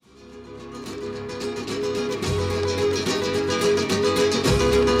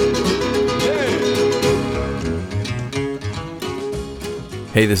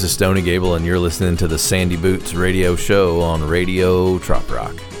Hey, this is Stony Gable, and you're listening to the Sandy Boots radio show on Radio Trop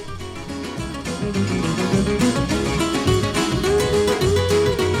Rock.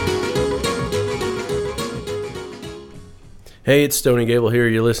 Hey, it's Stony Gable here.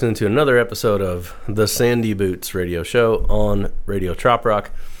 You're listening to another episode of the Sandy Boots radio show on Radio Trop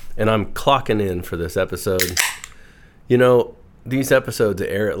Rock, and I'm clocking in for this episode. You know, these episodes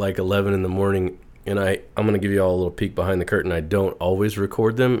air at like 11 in the morning, and I'm going to give you all a little peek behind the curtain. I don't always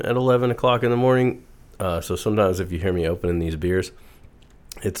record them at 11 o'clock in the morning, so sometimes if you hear me opening these beers,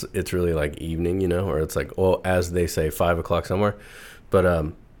 it's really like evening, you know, or it's like, well, as they say, 5 o'clock somewhere.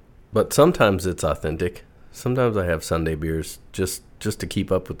 But sometimes it's authentic. Sometimes I have Sunday beers just to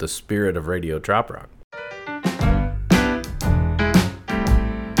keep up with the spirit of Radio Trop Rock.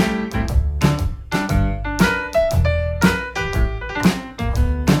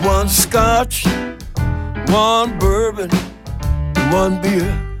 One Scotch, one Bourbon, one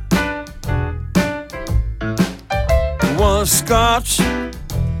beer. One Scotch,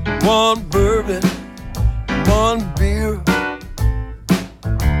 one Bourbon, one beer.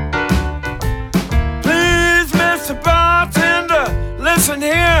 Please, Mr. Bartender, listen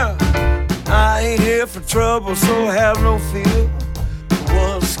here. I ain't here for trouble, so have no fear.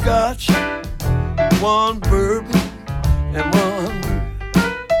 One Scotch, one Bourbon, and one beer.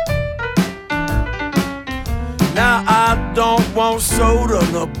 Now I don't want soda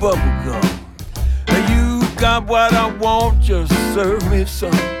nor bubble gum. You got what I want, just serve me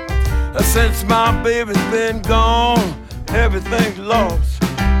some. Since my baby's been gone, everything's lost.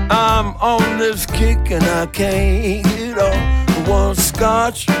 I'm on this kick and I can't get off. One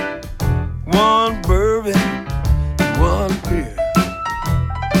Scotch, one Bourbon, one beer.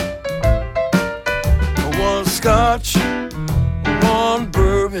 One Scotch, one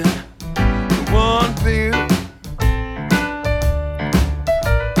Bourbon, one beer.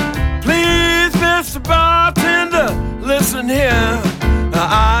 Mr. Bartender, listen here.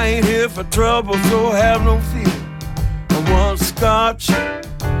 I ain't here for trouble, so have no fear. One Scotch,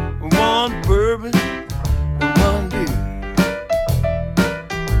 one Bourbon, and one beer.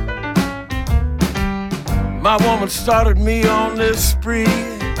 My woman started me on this spree.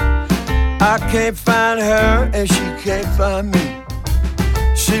 I can't find her and she can't find me.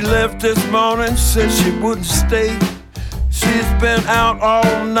 She left this morning, said she wouldn't stay. She's been out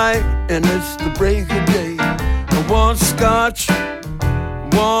all night and it's the break of day. One Scotch,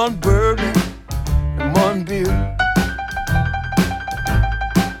 one Bourbon, and one beer.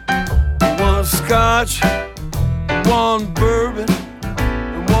 One Scotch, one Bourbon,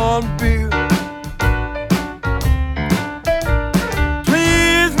 and one beer.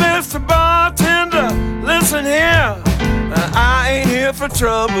 Please, Mr. Bartender, listen here. I ain't here for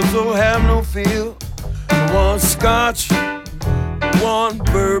trouble, so have no fear. One Scotch, one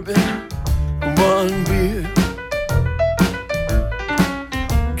Bourbon, one beer.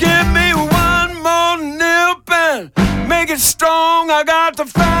 Give me one more nip and make it strong. I got to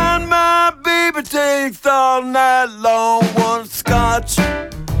find my baby, takes all night long. One Scotch,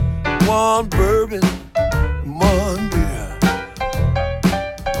 one Bourbon, one beer.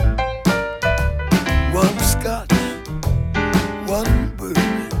 One Scotch, one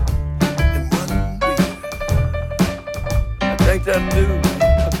Bourbon, and one beer. I think that'll do.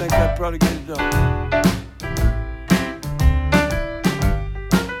 I think I'd probably get it done.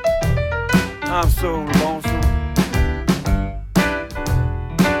 I'm so lonesome.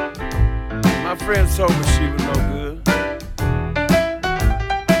 My friend told me she was no good.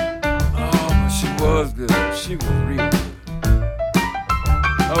 Oh, but she was good. She was real good.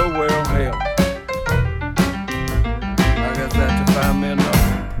 Oh, well, hell. I guess I have to find me another.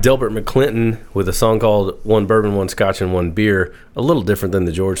 Delbert McClinton with a song called One Bourbon, One Scotch, and One Beer, a little different than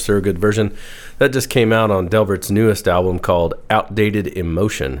the George Thorogood version. That just came out on Delbert's newest album called Outdated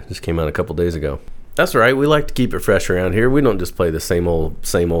Emotion. Just came out a couple days ago. That's right, we like to keep it fresh around here. We don't just play the same old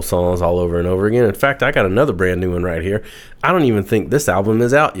songs all over and over again. In fact, I got another brand new one right here. I don't even think this album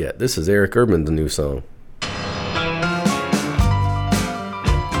is out yet. This is Eric Erdman's new song.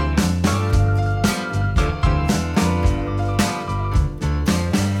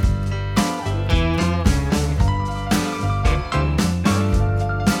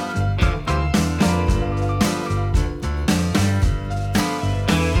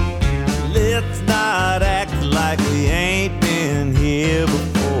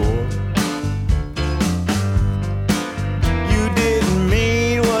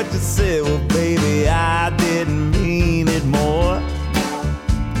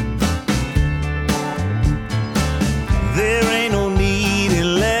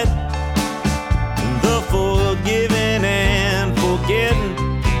 forgetting and forgetting.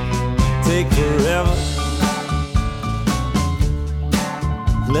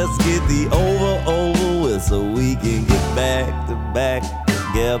 Let's get the over with so we can get back to back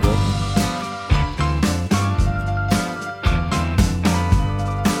together.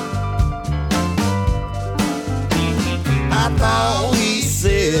 I thought we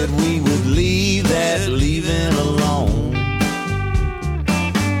said we would leave that leaving alone.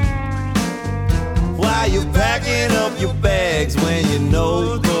 Why you packing up your bags when you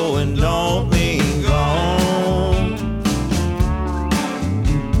know going don't mean gone?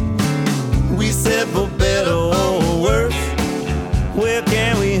 We said for better or worse, where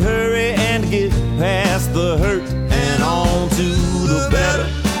can we hurry and get past the hurt and on to the better?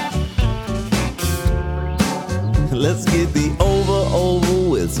 Let's get the over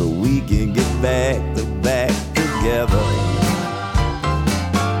with so we can get back to back together.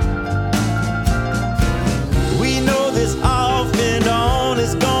 We know this off and on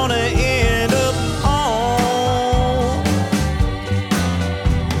is gonna end up on.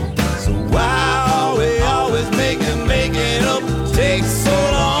 So why are we always making up take so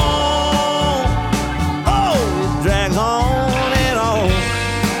long? Oh, it drags on and on.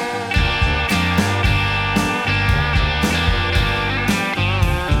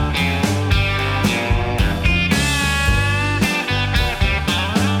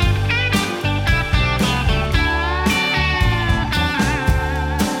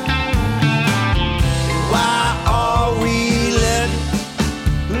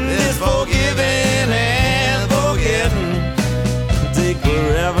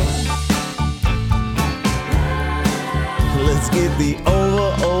 Get the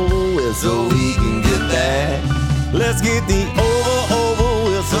over with so we can get back. Let's get the over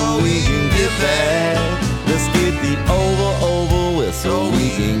with so we can get back. Let's get the over with so we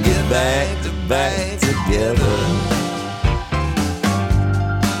can get back to back together.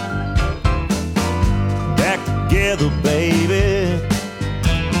 Back together, baby.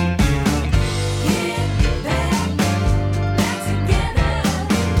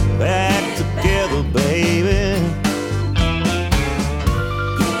 Back together, baby.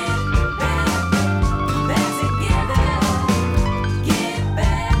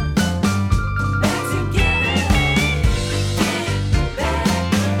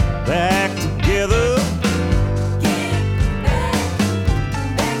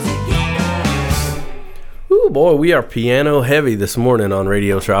 Boy, we are piano heavy this morning on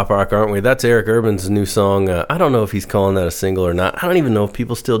Radio Trop Rock, aren't we? That's Eric Erdman's new song. I don't know if he's calling that a single or not. I don't even know if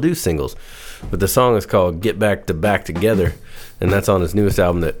people still do singles. But the song is called Get Back to Back Together, and that's on his newest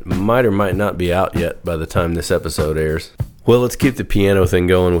album that might or might not be out yet by the time this episode airs. Well, let's keep the piano thing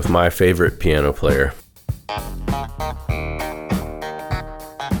going with my favorite piano player.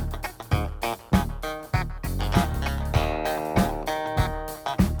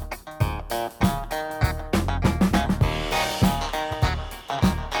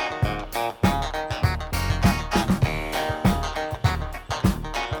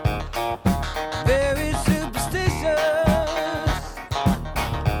 Very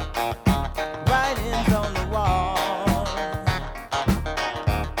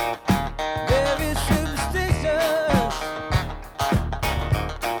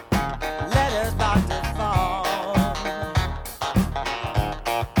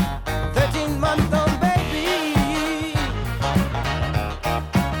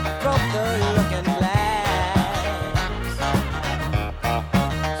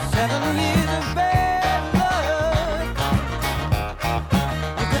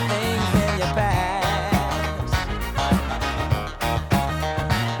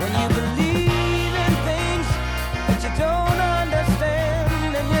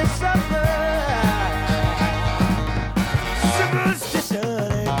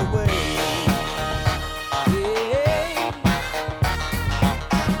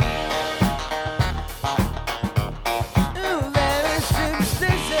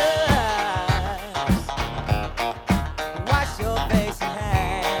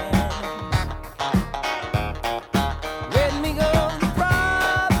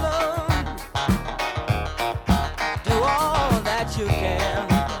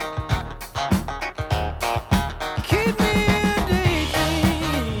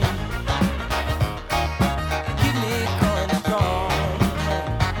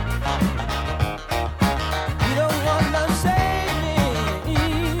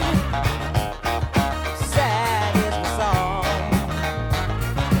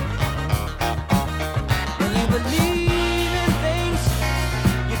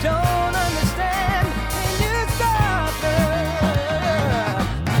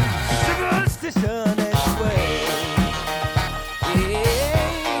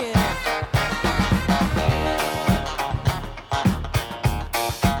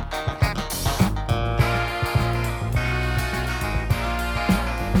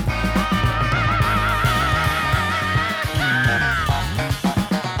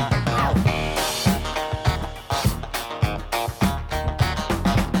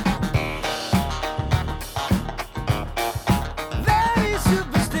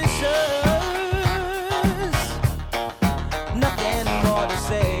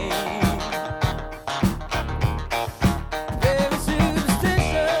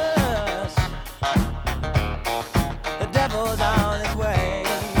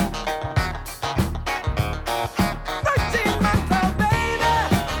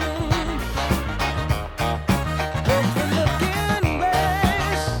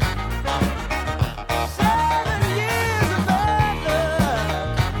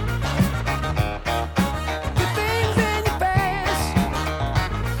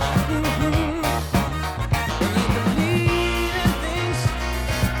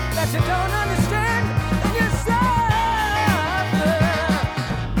you don't understand, and you suffer.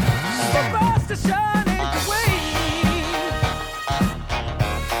 Superstition ain't the way.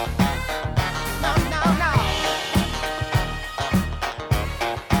 No, no, no.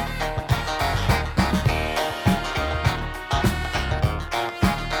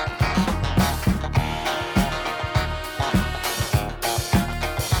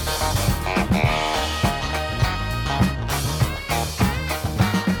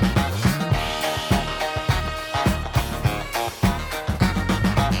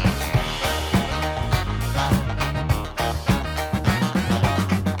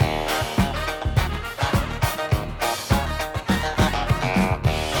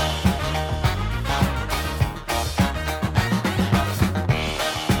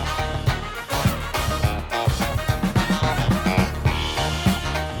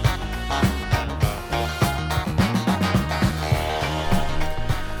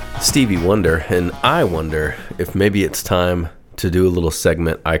 Stevie Wonder, and I wonder if maybe it's time to do a little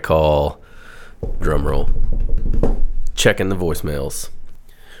segment I call, drumroll, checking the voicemails.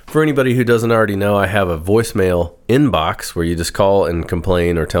 For anybody who doesn't already know, I have a voicemail inbox where you just call and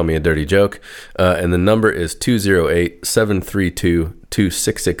complain or tell me a dirty joke, and the number is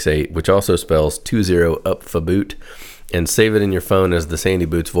 208-732-2668, which also spells 20 up for boot, and save it in your phone as the Sandy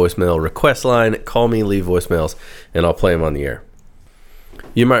Boots voicemail request line. Call me, leave voicemails, and I'll play them on the air.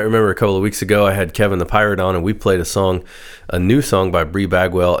 You might remember a couple of weeks ago I had Kevin the Pirate on, and we played a new song by Bree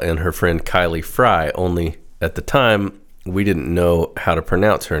Bagwell and her friend Kylie Frey, only at the time we didn't know how to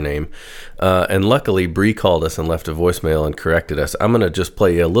pronounce her name. And luckily Bree called us and left a voicemail and corrected us. I'm going to just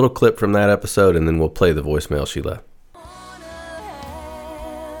play a little clip from that episode, and then we'll play the voicemail she left.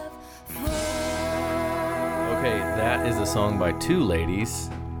 Okay, that is a song by two ladies.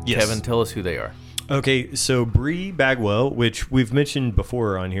 Yes. Kevin, tell us who they are. Okay, so Bree Bagwell, which we've mentioned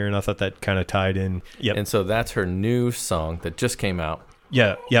before on here, and I thought that kind of tied in. Yep. And so that's her new song that just came out.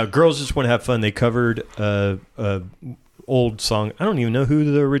 Yeah. Girls Just Want to Have Fun. They covered a old song. I don't even know who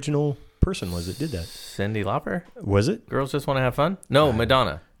the original person was that did that. Cyndi Lauper? Was it? Girls Just Want to Have Fun? No,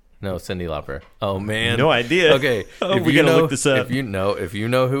 Madonna. No, Cyndi Lauper. Oh, man. No idea. Okay. We got to look this up. If you know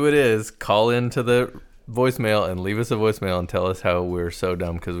who it is, call into the voicemail and leave us a voicemail and tell us how we're so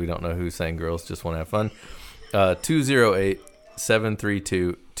dumb because we don't know who sang Girls Just Want to Have Fun.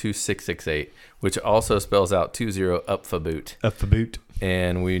 208-732-2668, which also spells out 20 up for boot. Up for boot.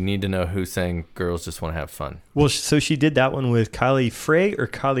 And we need to know who sang Girls Just Want to Have Fun. Well, so she did that one with Kylie Frey or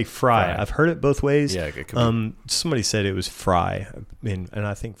Kylie Frey. I've heard it both ways. Yeah, it could be. Somebody said it was Frey, and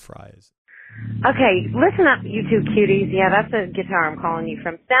I think Frey is. Okay, listen up, you two cuties. Yeah, that's the guitar I'm calling you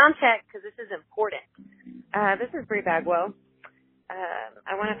from. Sound check, because this is important. This is Bree Bagwell.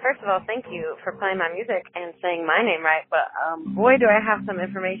 I want to first of all thank you for playing my music and saying my name right, but boy, do I have some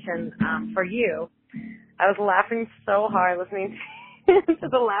information for you. I was laughing so hard listening to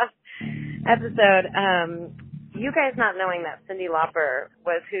the last episode. You guys not knowing that Cyndi Lauper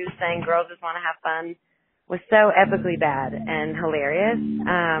was who sang Girls Just Want to Have Fun was so epically bad and hilarious.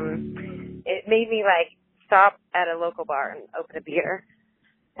 It made me stop at a local bar and open a beer.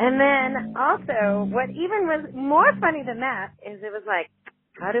 And then also, what even was more funny than that is it was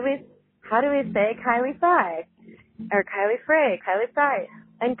how do we say Kylie Frey or Kylie Frey, Kylie Frey?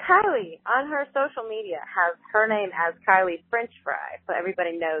 And Kylie on her social media has her name as Kylie French Fry, so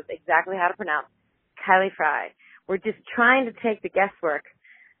everybody knows exactly how to pronounce Kylie Frey. We're just trying to take the guesswork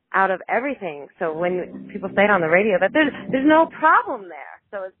out of everything, so when people say it on the radio, that there's no problem there.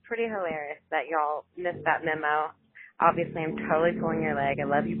 So it's pretty hilarious that y'all missed that memo. Obviously, I'm totally pulling your leg. I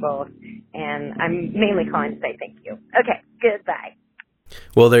love you both. And I'm mainly calling to say thank you. Okay, goodbye.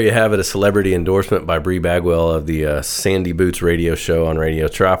 Well, there you have it, a celebrity endorsement by Bree Bagwell of the Sandy Boots radio show on Radio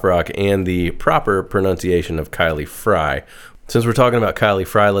Trop Rock and the proper pronunciation of Kylie Frey. Since we're talking about Kylie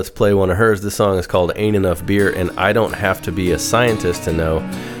Frey, let's play one of hers. This song is called Ain't Enough Beer, and I don't have to be a scientist to know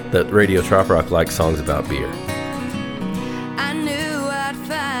that Radio Trop Rock likes songs about beer. I knew I'd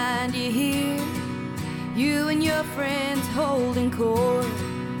find you here, you and your friends holding court,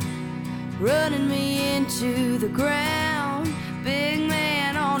 running me into the ground, big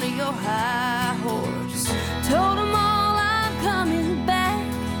man on your high horse. Told them all I'm coming back,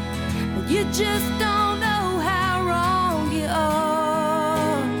 but you just don't know how wrong you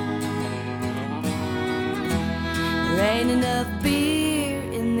are. There ain't enough beer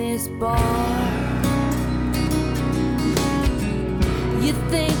in this bar. You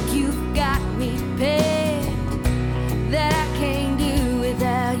think you've got me pegged, that I can't do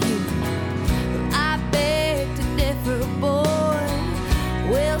without you. I beg to differ, boy.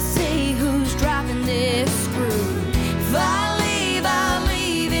 We'll see who's driving this screw. If I leave, I'll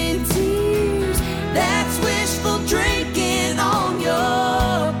leave in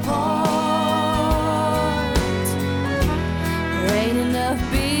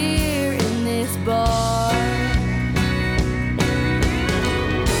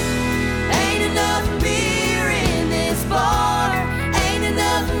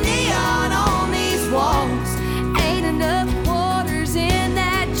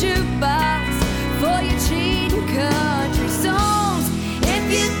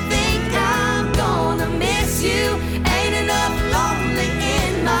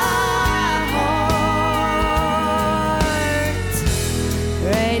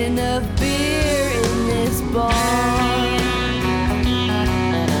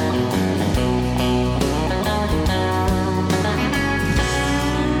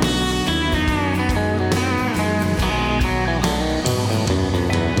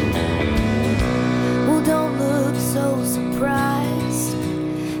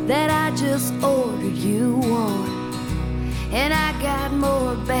that I just ordered you one. And I got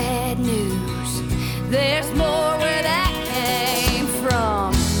more bad news. There's more where that came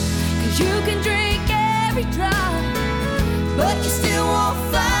from. 'Cause you can drink every drop, but you still won't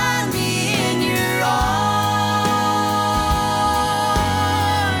find me in your arms.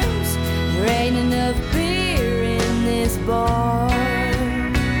 There ain't enough beer in this bar.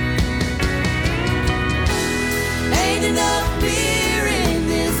 Ain't enough beer in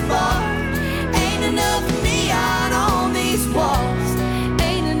this bar. Ain't enough neon on these walls.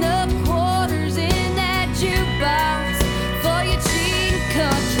 Ain't enough quarters in that jukebox for your cheap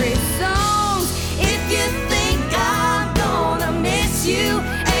country songs. If you think I'm gonna miss you,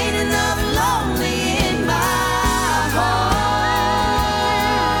 ain't enough lonely in my heart.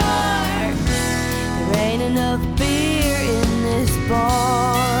 There ain't enough beer in this bar.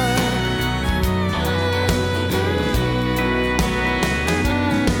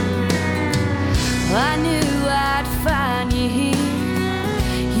 I knew I'd find you here,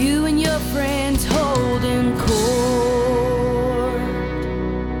 you and your friends holding court.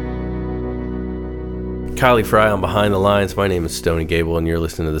 Kylie Frey on Behind the Lines. My name is Stony Gable, and you're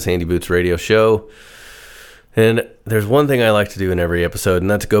listening to the Sandy Boots Radio Show. And there's one thing I like to do in every episode, and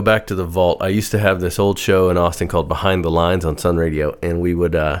that's go back to the vault. I used to have this old show in Austin called Behind the Lines on Sun Radio, and we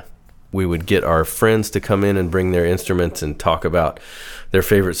would get our friends to come in and bring their instruments and talk about their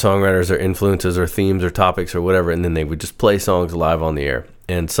favorite songwriters or influences or themes or topics or whatever, and then they would just play songs live on the air.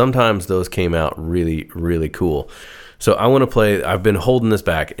 And sometimes those came out really, really cool. So I want to play, I've been holding this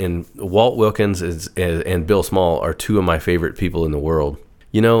back, and Walt Wilkins and Bill Small are two of my favorite people in the world.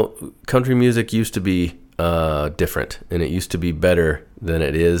 You know, country music used to be different, and it used to be better than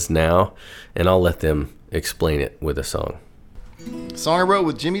it is now, and I'll let them explain it with a song. Song I wrote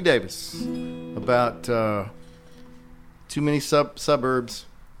with Jimmy Davis about too many suburbs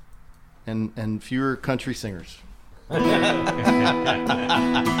and fewer country singers.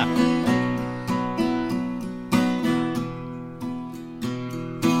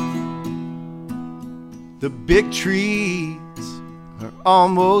 The big trees are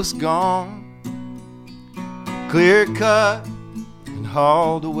almost gone, clear cut and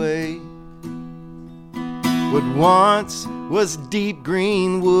hauled away. What once was deep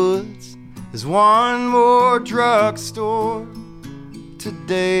green woods is one more drugstore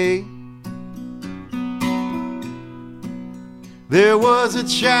today. There was a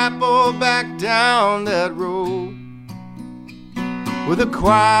chapel back down that road with a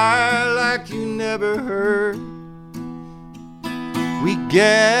choir like you never heard. We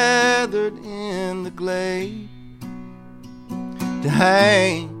gathered in the glade to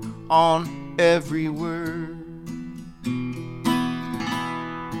hang on every word.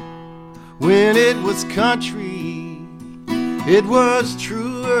 When it was country, it was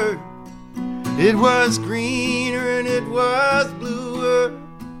truer, it was greener and it was bluer,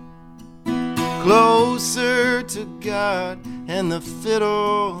 closer to God and the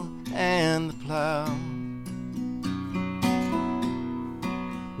fiddle and the plow.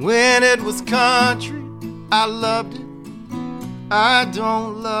 When it was country, I loved it, I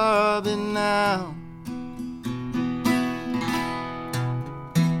don't love it now.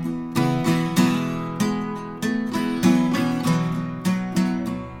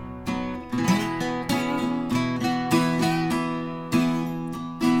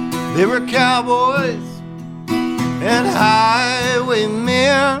 There were cowboys and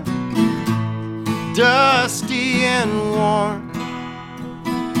highwaymen, dusty and worn.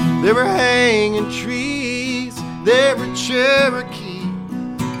 There were hanging trees, there were Cherokee,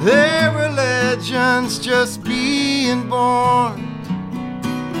 there were legends just being born.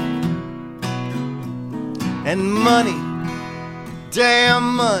 And money,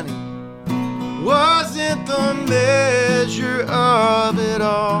 damn money, wasn't the measure of it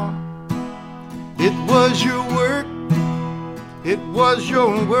all. It was your work, it was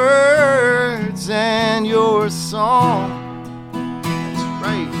your words and your song. That's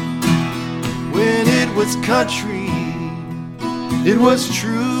right. When it was country, it was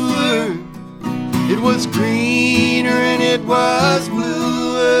truer, it was greener and it was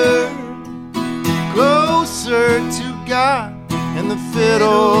bluer, closer to God and the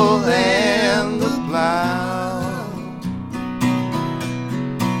fiddle and the plow.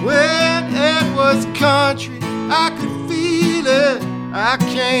 When it was country, I could feel it, I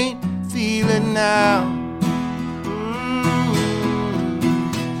can't feel it now.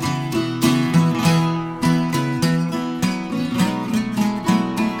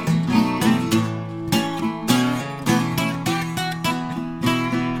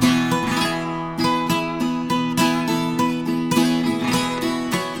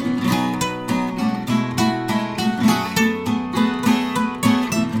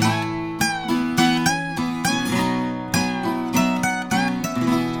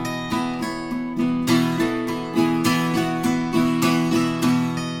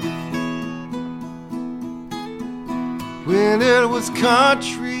 When it was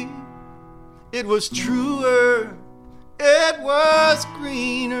country, it was truer, it was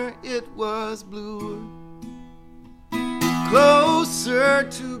greener, it was bluer, closer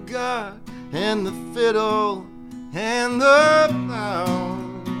to God and the fiddle and the plow.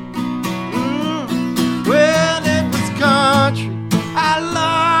 When it was country, I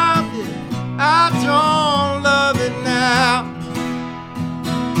loved it, I don't love it now.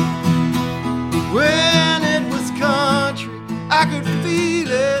 When it was country, I could feel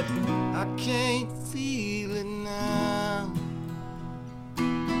it, I can't feel it now.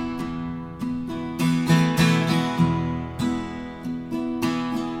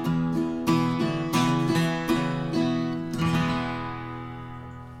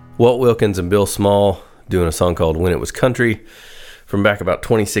 Walt Wilkins and Bill Small doing a song called When It Was Country from back about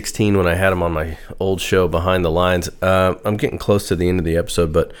 2016 when I had him on my old show Behind the Lines. I'm getting close to the end of the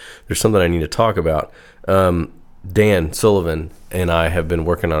episode, but there's something I need to talk about. Dan Sullivan and I have been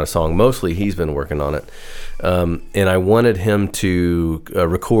working on a song. Mostly he's been working on it. And I wanted him to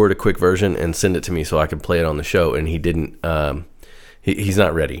record a quick version and send it to me so I could play it on the show, and he didn't. He's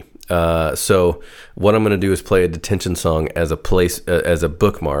not ready. So what I'm going to do is play a Detention song as a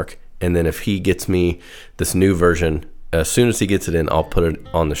bookmark, and then if he gets me this new version, as soon as he gets it in, I'll put it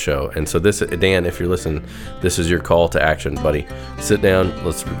on the show. And so this, Dan, if you're listening, this is your call to action, buddy. Sit down,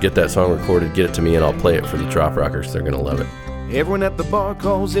 let's get that song recorded, get it to me, and I'll play it for the Trop Rockers. They're going to love it. Everyone at the bar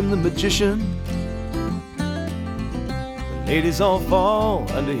calls him the magician. The ladies all fall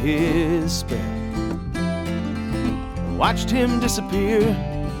under his spell. Watched him disappear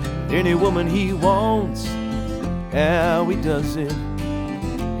with any woman he wants. How he does it,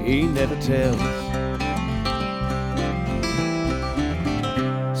 he never tells.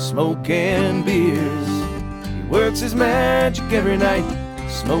 Smoke and beers, he works his magic every night.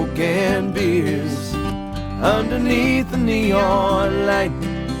 Smoke and beers, underneath the neon light.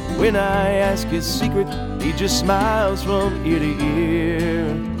 When I ask his secret, he just smiles from ear to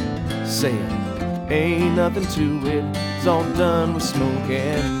ear, saying, ain't nothing to it, it's all done with smoke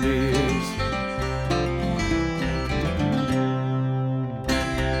and beers.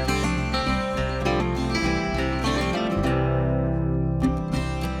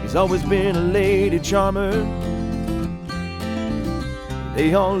 He's always been a lady charmer.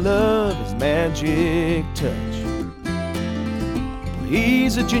 They all love his magic touch.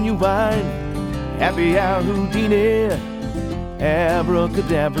 He's a genuine happy hour Houdini,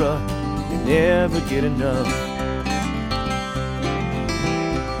 abracadabra, you never get enough.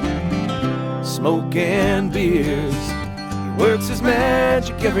 Smoke and beers, he works his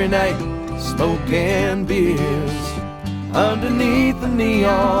magic every night. Smoke and beers, underneath the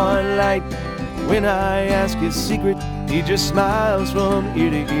neon light. When I ask his secret, he just smiles from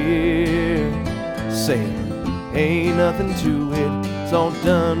ear to ear, saying, ain't nothing to it, it's all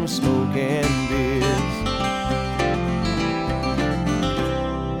done with smoke and beers.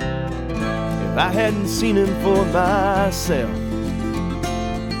 If I hadn't seen him for myself,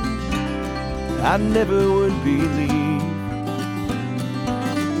 I never would believe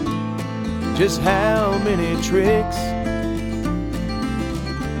just how many tricks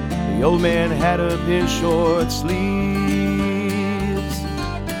the old man had up his short sleeves.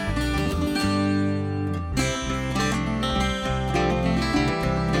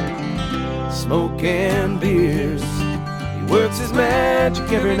 Smoke and beers, he works his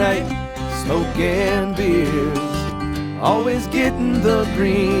magic every night. Smoke and beers, always getting the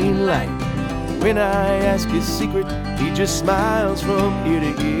green light. When I ask his secret, he just smiles from ear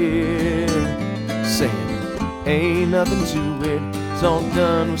to ear, saying, ain't nothing to it, it's all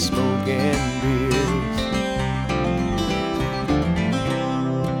done with smoke and beers.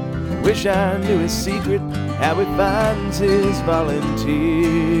 Wish I knew his secret, how he finds his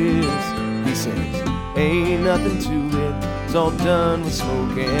volunteers. He says, ain't nothing to it, it's all done with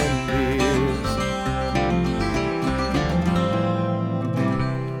smoke and beers.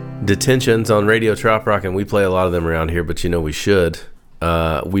 Detentions on Radio Trop Rock, and we play a lot of them around here, but you know we should.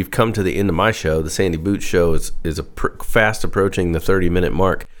 We've come to the end of my show. The Sandy Boots show is fast approaching the 30-minute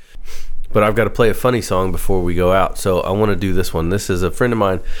mark. But I've got to play a funny song before we go out, so I want to do this one. This is a friend of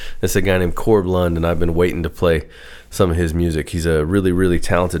mine. It's a guy named Corb Lund, and I've been waiting to play some of his music. He's a really, really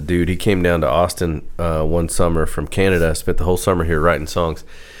talented dude. He came down to Austin one summer from Canada, spent the whole summer here writing songs,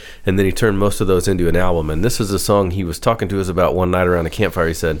 and then he turned most of those into an album. And this is a song he was talking to us about one night around a campfire.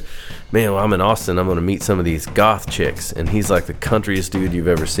 He said, man, well, I'm in Austin, I'm going to meet some of these goth chicks. And he's like the countryest dude you've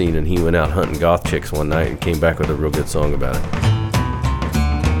ever seen, and he went out hunting goth chicks one night and came back with a real good song about it.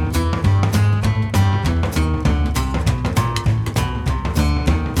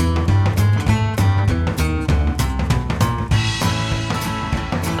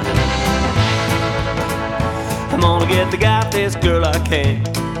 get the Gothest girl I can,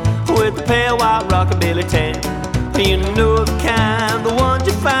 with the pale white rockabilly tan. You know the kind, the ones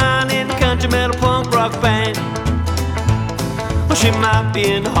you find in the country metal punk rock band. Well, she might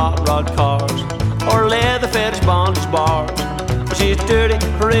be in hot rod cars or leather fetish bondage bars, but she's dirty,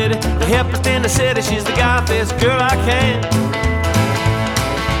 pretty, the hippest in the city. She's the Gothest girl I can.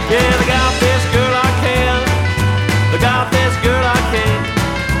 Yeah, the Gothest girl I can. The Gothest girl I can.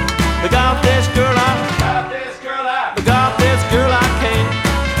 The Gothest girl I can. The Gothest girl I can.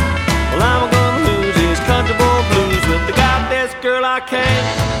 Well, I'm gonna lose these country boy blues with the Gothest girl I can.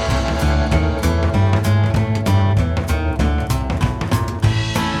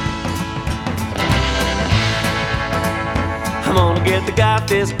 I'm gonna get the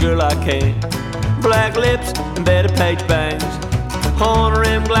Gothest girl I can. Black lips and Betty Page bangs, horn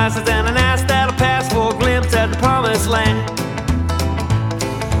rim glasses and an ass that'll pass for a glimpse at the promised land.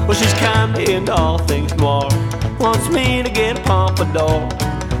 Well, she's kind into all things noir, wants me to get a pompadour.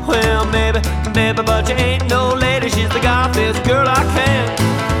 Well, maybe, but you ain't no lady. She's the Gothest girl I can.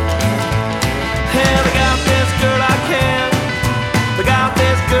 Yeah, the Gothest girl I can. The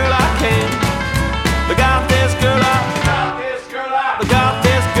Gothest girl I can. The Gothest girl I can. The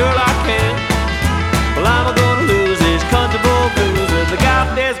Gothest girl I can. Well, I'm gonna lose these country boy blues with the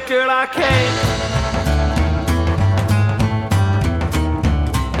Gothest girl I can.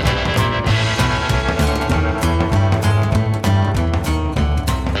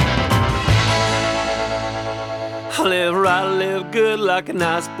 I live right, I live good like a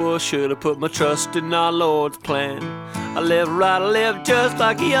nice boy should. I put my trust in our Lord's plan. I live right, I live just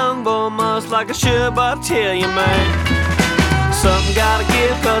like a young boy must, like I should, but I tell you, man, something gotta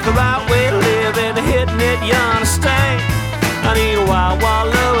give, cause the right way to live ain't hitting it, you understand? I need a wild, wild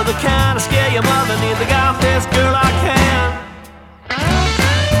love of the kind of scare your mother. Need the Gothest girl I can.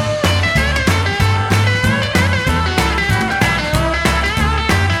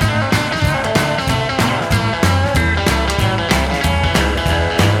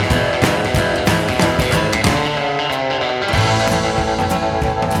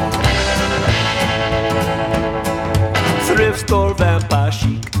 Thrift store vampire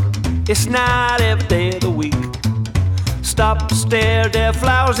chic, it's not every day of the week. Stop to stare, there are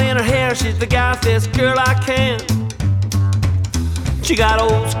flowers in her hair. She's the Gothest girl I can. She got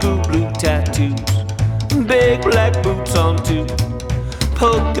old school blue tattoos, big black boots on too,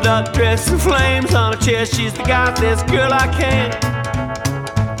 polka dot dress and flames on her chest. She's the Gothest girl I can.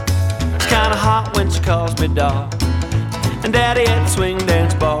 It's kinda hot when she calls me dog, and daddy at the swing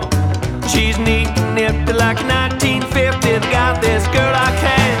dance ball. She's neat and nifty like a 1950. The Gothest girl I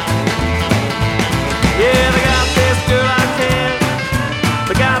can. Yeah, the Gothest girl I can.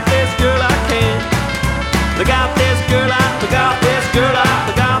 The Gothest girl I can. The Gothest girl I, the Gothest girl I,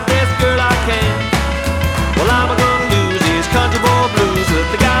 the Gothest girl I can. Well, I'm gonna lose these country boy blues with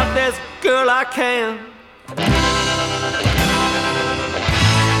the Gothest girl I can.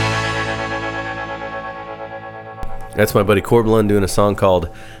 That's my buddy Corb Lund doing a song called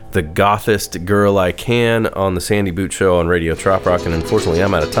The Gothest Girl I Can on the Sandy Boot Show on Radio Trop Rock. And unfortunately,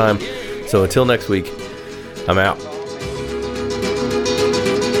 I'm out of time. So until next week, I'm out.